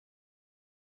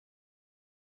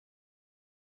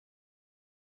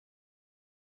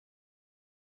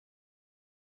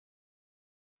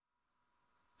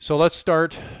So let's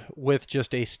start with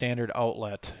just a standard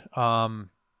outlet.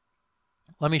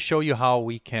 Let me show you how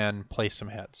we can place some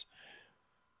heads.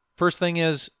 First thing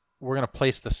is we're going to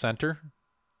place the center,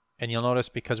 and you'll notice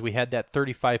because we had that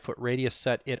 35-foot radius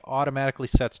set, it automatically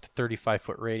sets to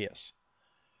 35-foot radius.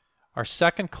 Our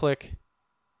second click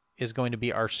is going to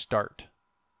be our start,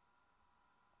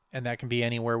 and that can be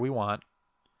anywhere we want.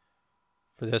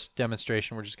 For this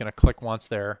demonstration, we're just going to click once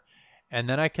there, and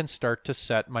then I can start to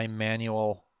set my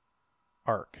manual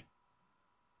arc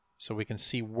so we can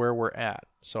see where we're at.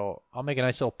 So I'll make a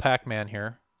nice little Pac-Man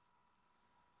here.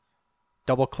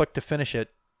 Double click to finish it,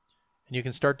 and you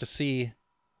can start to see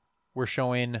we're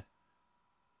showing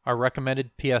our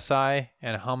recommended PSI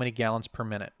and how many gallons per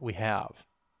minute we have.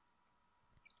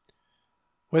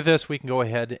 With this, we can go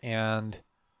ahead and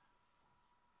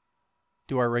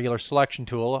do our regular selection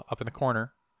tool up in the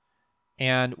corner,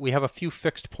 and we have a few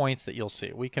fixed points that you'll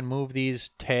see. We can move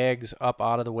these tags up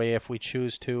out of the way if we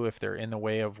choose to, if they're in the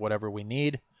way of whatever we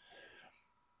need.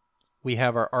 We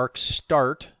have our arc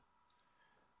start.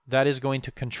 That is going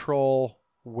to control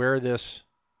where this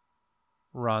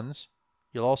runs.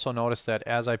 You'll also notice that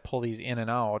as I pull these in and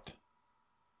out,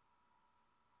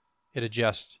 it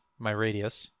adjusts my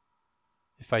radius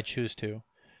if I choose to.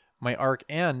 My arc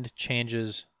end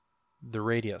changes the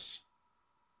radius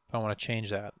if I want to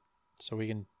change that. So we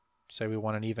can say we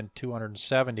want an even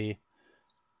 270.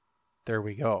 There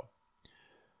we go.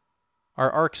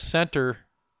 Our arc center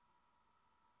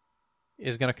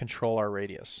is going to control our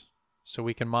radius. So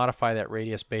we can modify that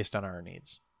radius based on our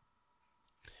needs.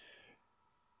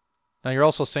 Now you're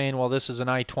also saying, well, this is an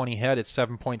I-20 head, it's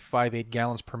 7.58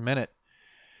 gallons per minute.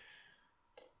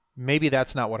 Maybe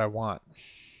that's not what I want.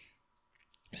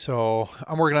 So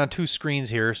I'm working on two screens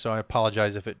here, so I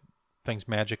apologize if things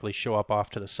magically show up off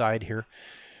to the side here.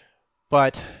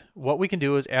 But what we can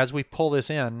do is as we pull this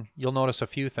in, you'll notice a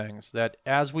few things. That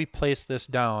as we place this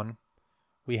down,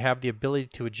 we have the ability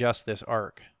to adjust this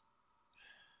arc.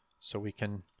 So we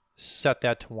can set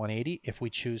that to 180 if we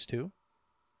choose to.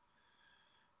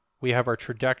 We have our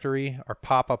trajectory, our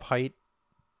pop-up height.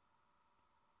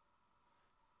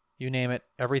 You name it,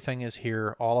 everything is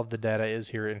here. All of the data is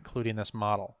here, including this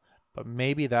model. But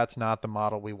maybe that's not the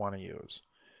model we want to use.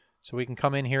 So we can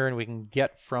come in here and we can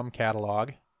get from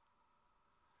catalog.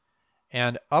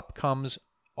 And up comes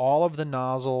all of the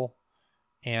nozzle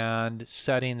and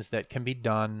settings that can be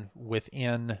done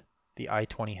within the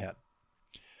I-20 head.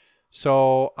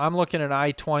 So I'm looking at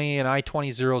I-20, and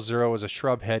I-2000 is a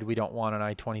shrub head. We don't want an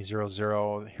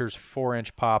I-2000. Here's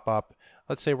 4-inch pop-up.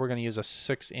 Let's say we're going to use a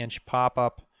 6-inch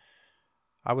pop-up.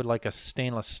 I would like a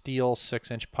stainless steel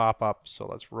 6-inch pop-up. So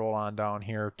let's roll on down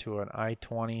here to an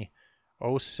I-20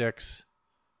 06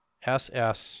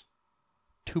 SS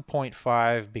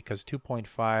 2.5 because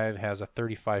 2.5 has a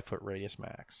 35-foot radius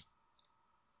max.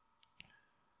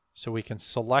 So we can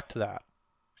select that.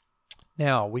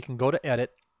 Now we can go to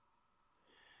edit.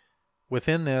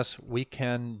 Within this, we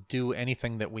can do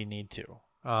anything that we need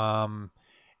to.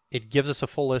 It gives us a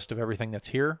full list of everything that's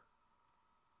here,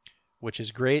 which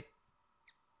is great.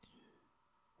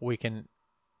 We can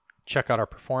check out our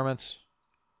performance.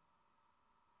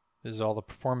 This is all the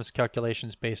performance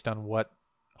calculations based on what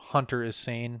Hunter is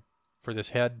saying for this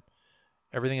head.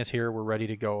 Everything is here. We're ready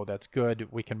to go. That's good.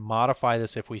 We can modify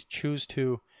this if we choose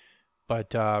to,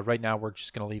 but right now we're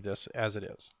just going to leave this as it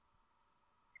is.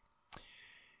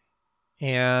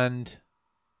 And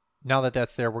now that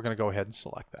that's there, we're going to go ahead and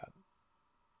select that.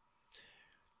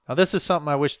 Now this is something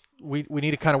I wish we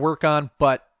need to kind of work on,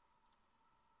 but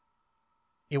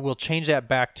it will change that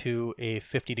back to a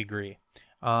 50 degree.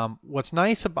 What's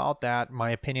nice about that, in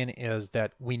my opinion, is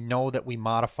that we know that we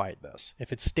modified this.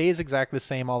 If it stays exactly the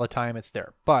same all the time, it's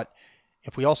there. But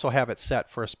if we also have it set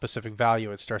for a specific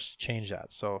value, it starts to change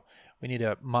that. So we need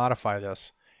to modify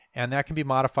this. And that can be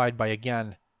modified by,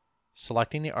 again,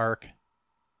 selecting the arc,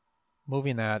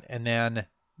 moving that, and then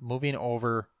moving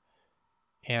over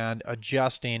and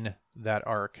adjusting that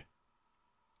arc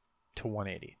to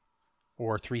 180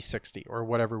 or 360 or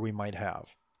whatever we might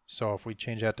have. So if we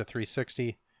change that to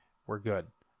 360, we're good.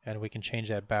 And we can change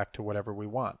that back to whatever we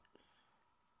want.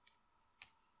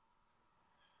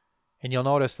 And you'll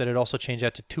notice that it also changed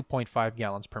that to 2.5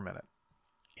 gallons per minute.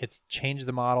 It's changed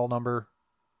the model number.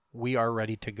 We are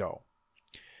ready to go.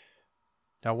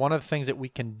 Now, one of the things that we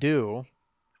can do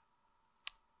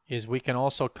is we can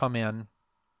also come in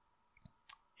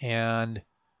and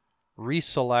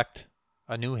reselect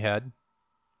a new head.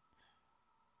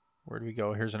 Where do we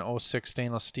go? Here's an 06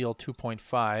 stainless steel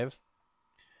 2.5.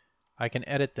 I can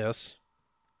edit this.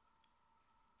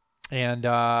 And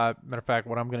matter of fact,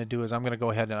 what I'm going to do is I'm going to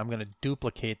go ahead and I'm going to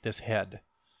duplicate this head.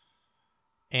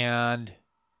 and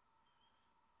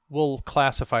we'll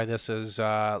classify this as,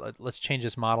 let's change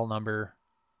this model number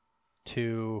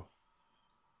to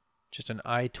just an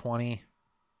I-20.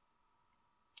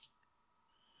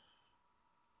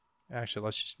 Actually,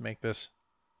 let's just make this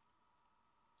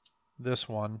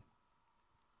one.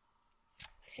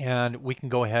 And we can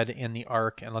go ahead in the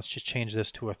arc and let's just change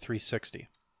this to a 360.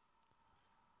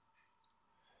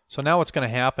 So now what's going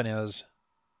to happen is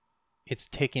it's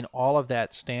taking all of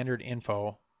that standard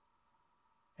info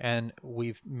and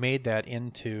we've made that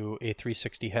into a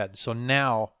 360 head. So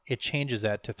now it changes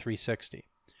that to 360.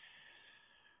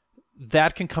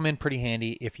 That can come in pretty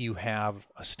handy if you have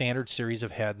a standard series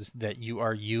of heads that you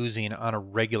are using on a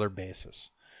regular basis.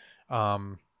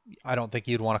 I don't think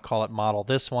you'd want to call it model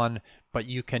this one, but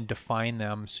you can define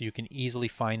them so you can easily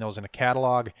find those in a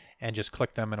catalog and just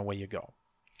click them and away you go.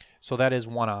 So that is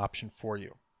one option for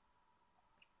you.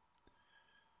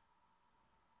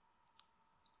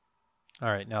 All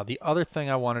right, now the other thing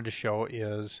I wanted to show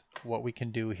is what we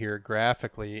can do here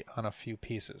graphically on a few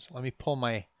pieces. Let me pull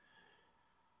my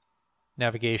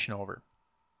navigation over.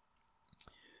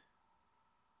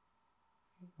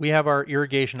 We have our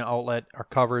irrigation outlet, our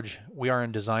coverage. We are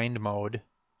in designed mode.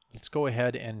 Let's go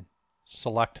ahead and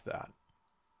select that.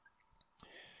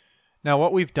 Now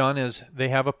what we've done is they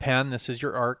have a pen. This is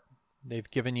your arc. They've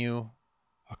given you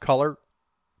a color,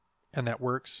 and that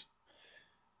works.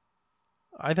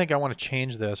 I think I want to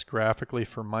change this graphically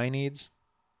for my needs.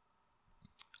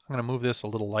 I'm going to move this a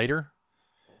little lighter,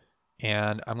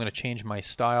 and I'm going to change my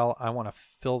style. I want to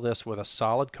fill this with a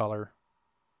solid color,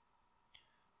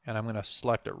 and I'm going to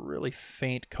select a really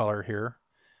faint color here,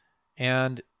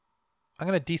 and I'm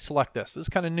going to deselect this. This is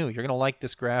kind of new. You're going to like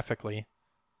this graphically.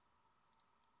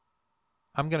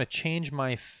 I'm going to change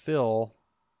my fill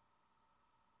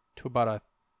to about a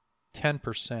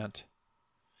 10%.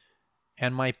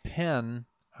 And my pen,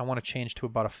 I want to change to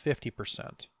about a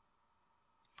 50%.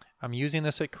 I'm using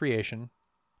this at creation.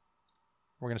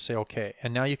 We're going to say OK.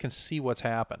 And now you can see what's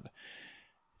happened.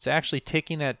 It's actually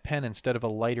taking that pen, instead of a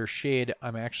lighter shade,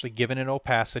 I'm actually giving it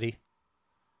opacity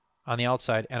on the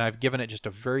outside, and I've given it just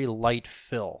a very light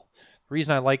fill. The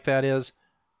reason I like that is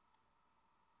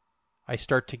I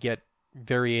start to get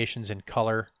variations in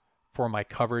color for my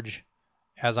coverage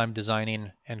as I'm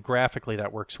designing, and graphically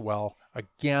that works well.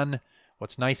 Again,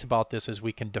 what's nice about this is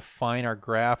we can define our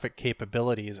graphic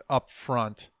capabilities up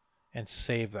front and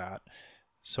save that,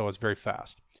 so it's very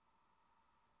fast.